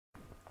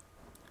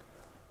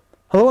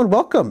Hello and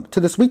welcome to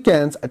this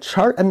weekend's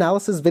chart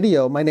analysis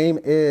video. My name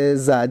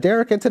is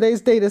Derek and today's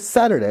date is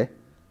Saturday,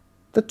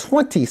 the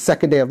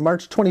 22nd day of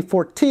March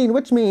 2014,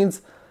 which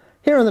means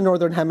here in the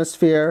Northern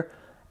Hemisphere,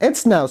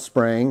 it's now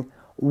spring,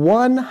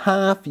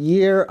 1/2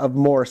 year of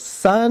more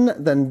sun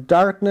than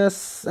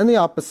darkness, and the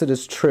opposite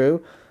is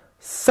true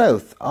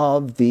south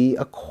of the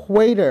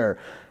equator.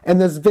 In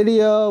this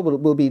video,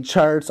 will be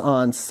charts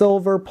on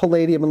silver,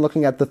 palladium, and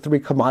looking at the three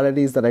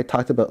commodities that I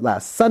talked about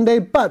last Sunday.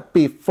 But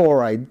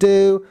before I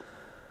do,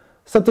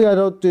 something I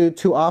don't do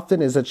too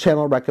often is a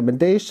channel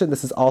recommendation.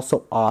 This is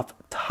also off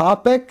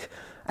topic.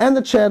 And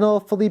the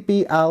channel,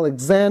 Felipe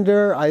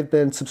Alexander. I've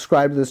been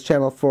subscribed to this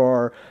channel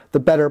for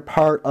the better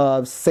part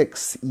of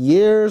 6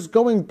 years,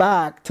 going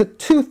back to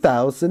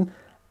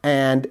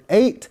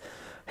 2008.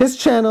 His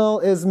channel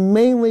is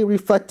mainly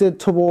reflected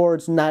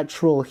towards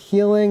natural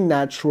healing,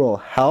 natural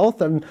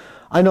health, and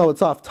I know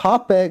it's off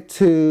topic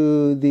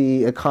to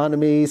the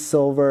economy,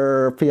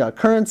 silver, fiat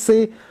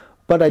currency,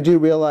 but I do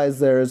realize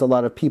there's a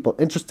lot of people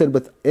interested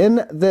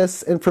within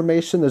this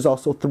information. There's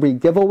also 3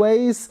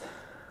 giveaways.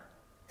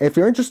 If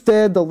you're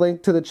interested, the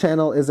link to the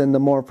channel is in the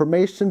more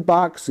information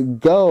box.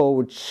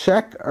 Go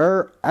check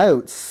her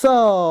out.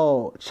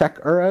 So,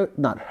 check her out,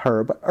 not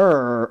her, but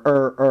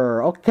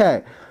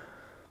okay.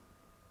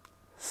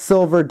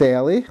 Silver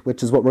daily,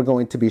 which is what we're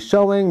going to be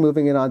showing.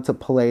 Moving it on to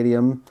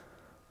palladium.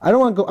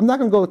 I'm not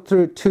going to go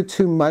through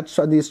too much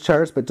on these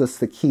charts, but just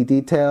the key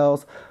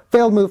details.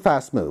 Failed move,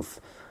 fast move.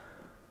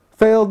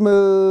 Failed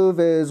move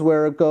is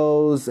where it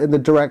goes in the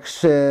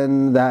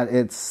direction that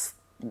it's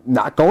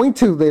not going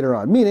to later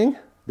on, meaning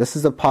this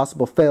is a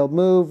possible failed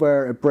move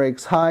where it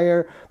breaks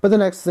higher, but the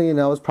next thing you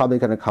know, it's probably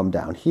going to come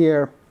down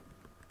here.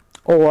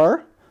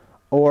 Or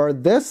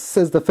this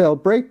is the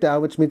failed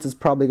breakdown, which means it's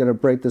probably going to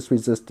break this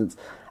resistance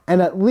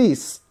and at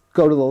least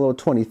go to the low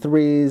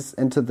 23s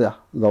into the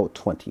low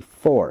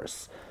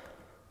 24s.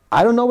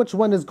 I don't know which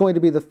one is going to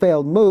be the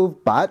failed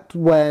move, but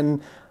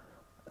when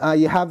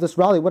you have this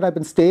rally, what I've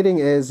been stating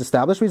is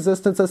establish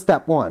resistance as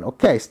step 1.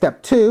 Okay,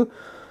 step 2,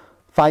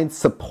 find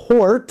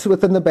support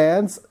within the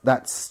bands.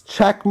 That's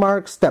check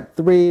mark. Step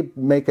 3,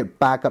 make it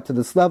back up to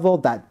this level.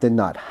 That did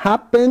not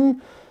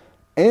happen.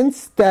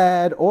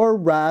 Instead, or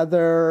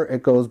rather,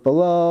 it goes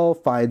below,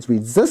 finds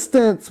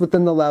resistance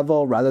within the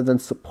level rather than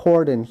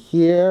support in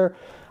here.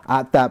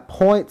 At that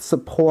point,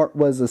 support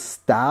was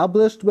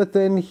established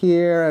within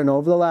here, and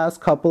over the last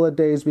couple of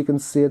days, we can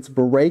see it's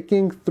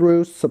breaking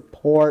through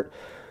support,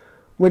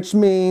 which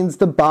means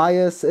the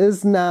bias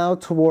is now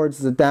towards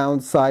the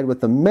downside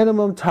with the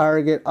minimum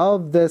target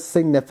of this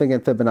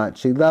significant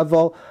Fibonacci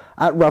level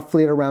at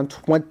roughly around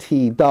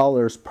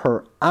 $20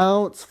 per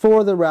ounce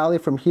for the rally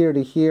from here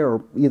to here,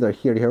 or either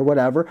here to here,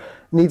 whatever.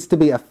 Needs to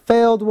be a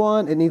failed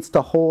one. It needs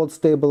to hold,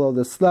 stay below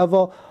this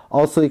level.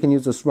 Also, you can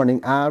use this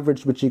running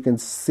average, which you can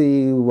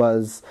see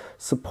was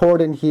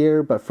support in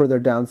here, but further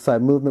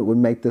downside movement would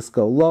make this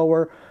go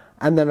lower.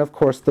 And then, of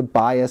course, the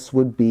bias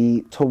would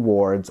be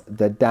towards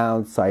the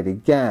downside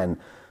again.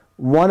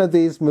 One of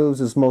these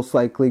moves is most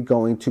likely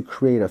going to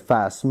create a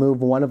fast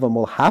move. One of them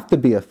will have to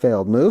be a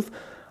failed move.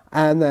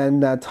 And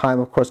then time,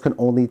 of course, can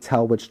only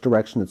tell which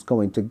direction it's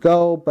going to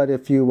go. But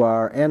if you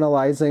are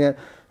analyzing it,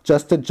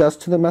 just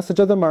adjust to the message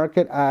of the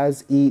market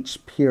as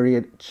each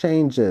period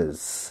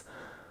changes.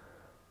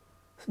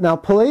 Now,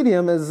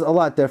 palladium is a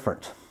lot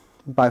different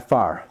by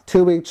far.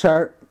 2-week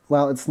chart.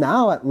 Well, it's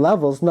now at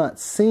levels not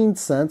seen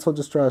since. We'll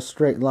just draw a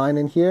straight line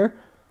in here.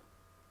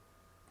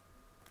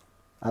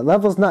 At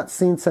levels not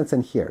seen since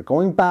in here.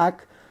 Going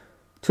back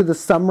to the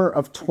summer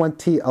of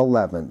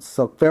 2011.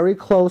 So very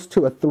close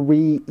to a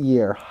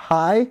 3-year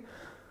high.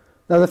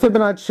 Now the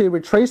Fibonacci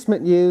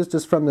retracement used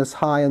is from this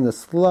high and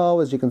this low.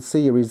 As you can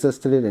see, you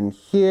resisted it in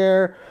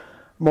here.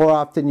 More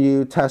often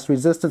you test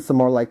resistance, the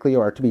more likely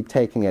you are to be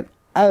taking it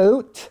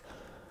out.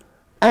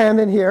 And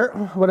in here,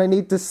 what I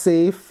need to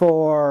see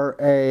for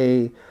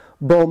a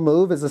bull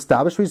move is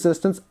establish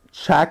resistance,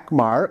 check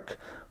mark,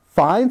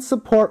 find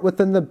support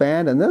within the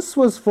band, and this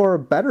was for a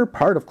better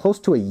part of close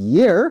to a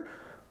year,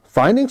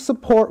 finding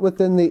support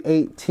within the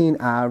 18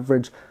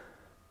 average,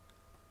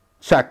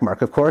 check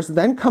mark, of course,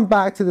 then come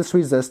back to this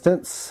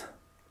resistance,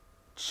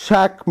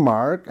 check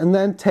mark, and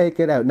then take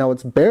it out. Now,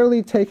 it's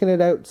barely taken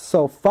it out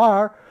so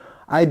far.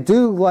 I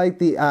do like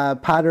the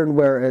pattern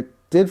where it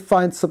did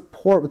find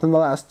support within the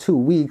last 2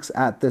 weeks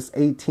at this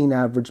 18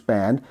 average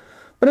band.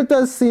 But it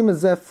does seem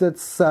as if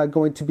it's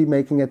going to be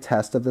making a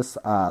test of this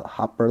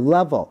upper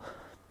level.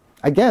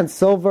 Again,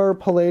 silver,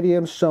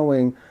 palladium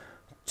showing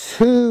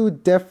 2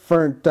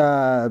 different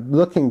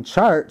looking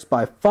charts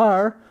by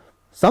far.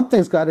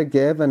 Something's got to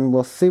give, and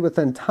we'll see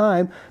within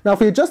time. Now, if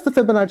we adjust the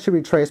Fibonacci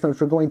retracement,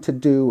 which we're going to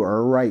do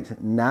right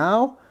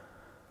now,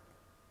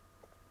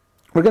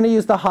 we're going to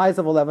use the highs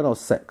of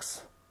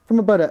 1106 from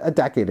about a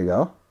decade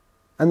ago,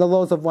 and the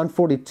lows of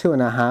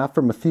 142.5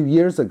 from a few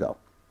years ago.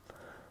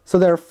 So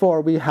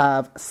therefore, we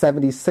have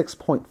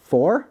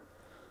 76.4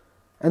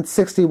 and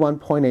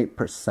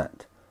 61.8%.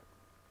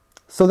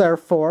 So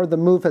therefore, the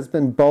move has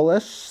been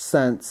bullish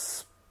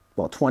since,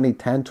 well,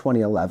 2010,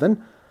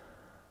 2011.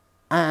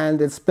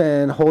 and it's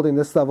been holding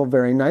this level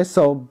very nice.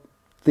 So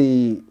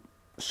the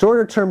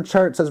shorter term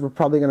chart says we're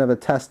probably going to have a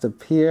test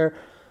up here,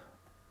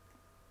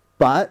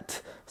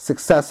 but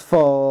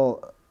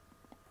successful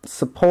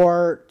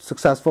support,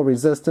 successful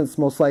resistance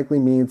most likely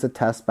means a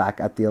test back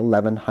at the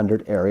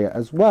 1100 area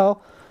as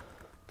well.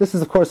 This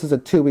is, of course, is a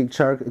 2-week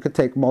chart. It could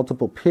take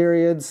multiple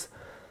periods.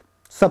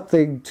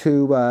 Something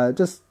to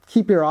just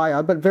keep your eye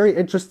on, but very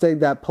interesting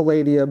that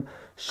palladium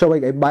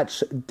showing a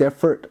much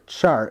different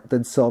chart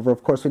than silver.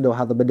 Of course, we know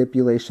how the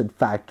manipulation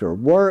factor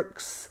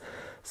works.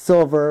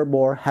 Silver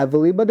more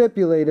heavily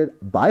manipulated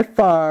by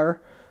far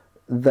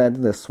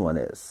than this one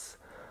is.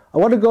 I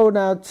want to go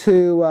now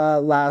to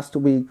last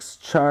week's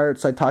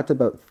charts. I talked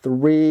about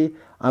 3.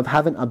 I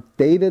haven't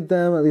updated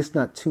them, at least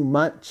not too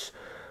much.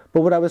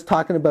 But what I was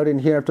talking about in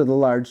here after the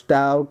large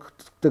Dow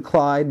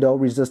decline, no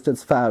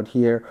resistance found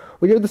here.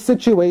 When you're in the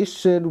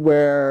situation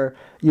where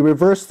you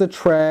reverse the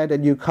trend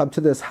and you come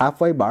to this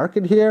halfway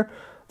market here,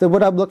 then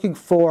what I'm looking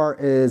for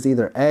is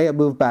either A, a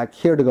move back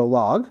here to go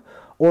long,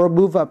 or a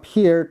move up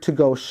here to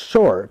go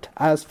short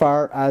as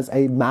far as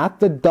a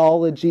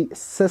methodology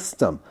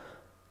system.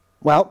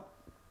 Well,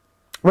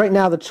 right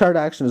now the chart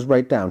action is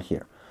right down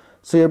here.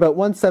 So you're about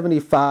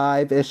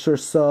 175-ish or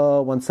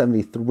so,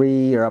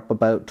 173, you're up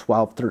about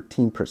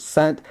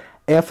 12-13%.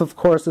 If, of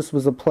course, this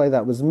was a play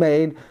that was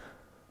made,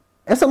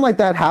 if something like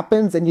that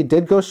happens and you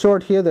did go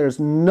short here,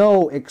 there's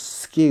no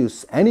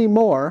excuse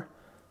anymore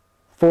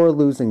for a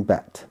losing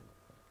bet.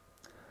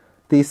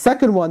 The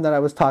second one that I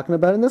was talking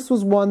about, and this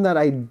was one that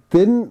I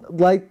didn't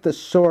like the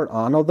short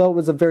on, although it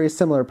was a very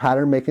similar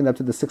pattern, making it up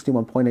to the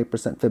 61.8%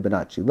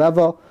 Fibonacci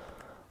level.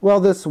 Well,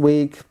 this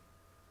week,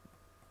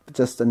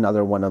 just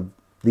another one of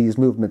these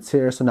movements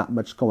here, so not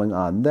much going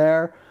on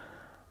there.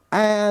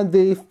 And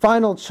the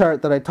final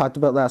chart that I talked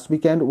about last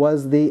weekend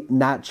was the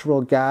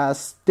natural gas,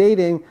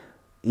 stating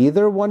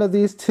either one of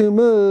these two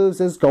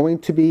moves is going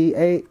to be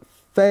a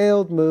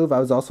failed move. I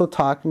was also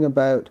talking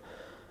about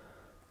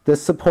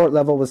this support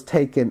level was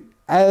taken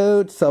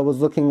out, so it was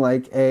looking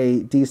like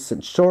a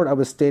decent short. I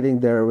was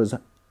stating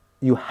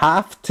you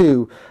have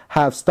to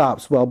have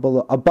stops well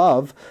below,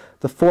 above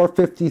the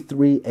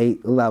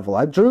 453.8 level.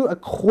 I drew a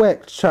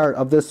quick chart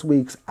of this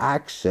week's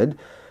action,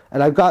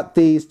 and I've got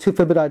these 2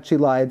 Fibonacci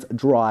lines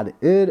drawn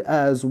in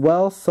as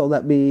well. So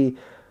let me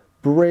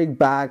bring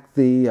up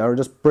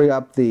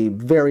the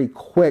very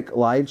quick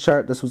line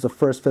chart. This was the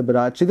first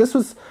Fibonacci. This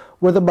was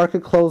where the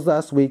market closed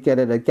last weekend,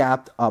 and it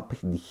gapped up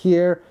in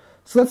here.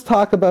 So let's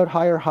talk about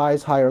higher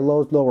highs, higher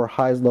lows, lower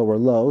highs, lower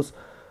lows.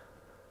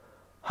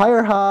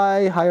 Higher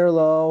high, higher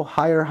low,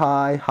 higher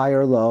high,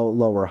 higher low,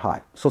 lower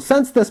high. So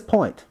since this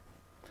point,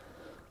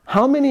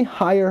 how many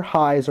higher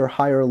highs or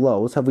higher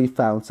lows have we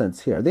found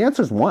since here? The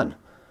answer is 1.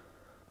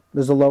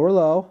 There's a lower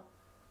low,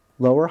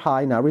 lower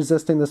high, now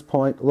resisting this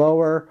point,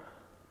 lower,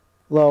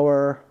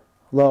 lower,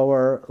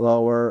 lower,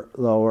 lower,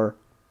 lower,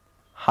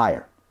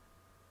 higher.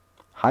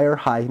 Higher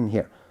high in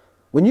here.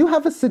 When you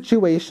have a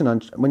situation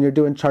when you're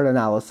doing chart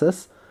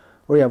analysis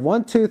where you have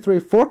 1, 2, 3,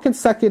 4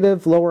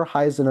 consecutive lower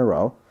highs in a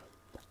row,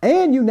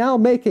 and you now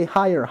make a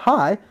higher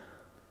high,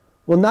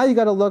 well, now you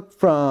got to look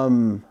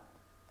from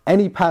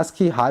any past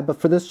key high, but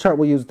for this chart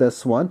we'll use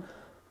this one.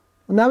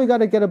 Well, now we got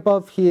to get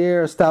above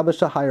here,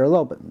 establish a higher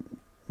low, but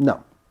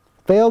no.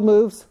 Failed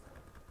moves,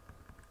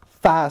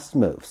 fast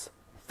moves.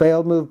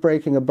 Failed move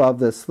breaking above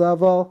this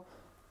level,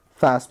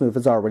 fast move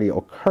has already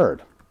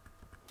occurred.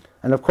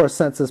 And of course,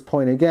 since this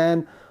point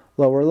again,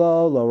 lower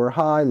low, lower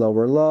high,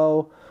 lower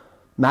low,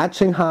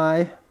 matching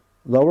high,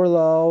 lower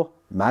low,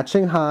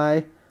 matching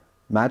high,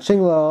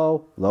 matching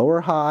low,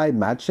 lower high,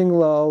 matching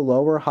low,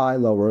 lower high,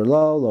 lower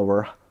low,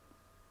 lower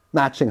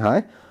matching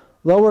high,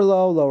 lower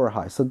low, lower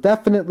high. So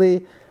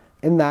definitely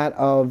in that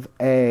of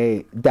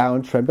a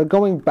downtrend. But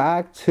going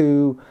back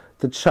to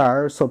the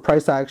chart, so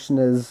price action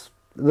is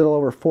a little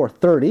over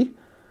 430,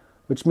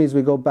 which means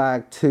we go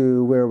back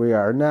to where we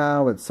are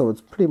now. So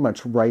it's pretty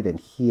much right in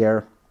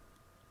here.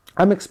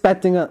 I'm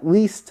expecting at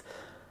least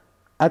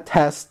a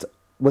test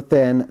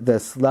within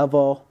this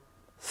level.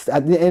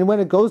 And when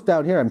it goes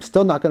down here, I'm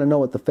still not going to know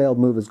what the failed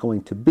move is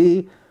going to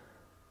be.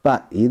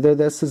 But either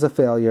this is a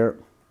failure,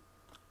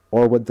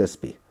 or would this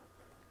be?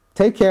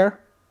 Take care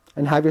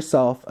and have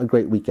yourself a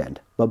great weekend.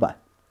 Bye-bye.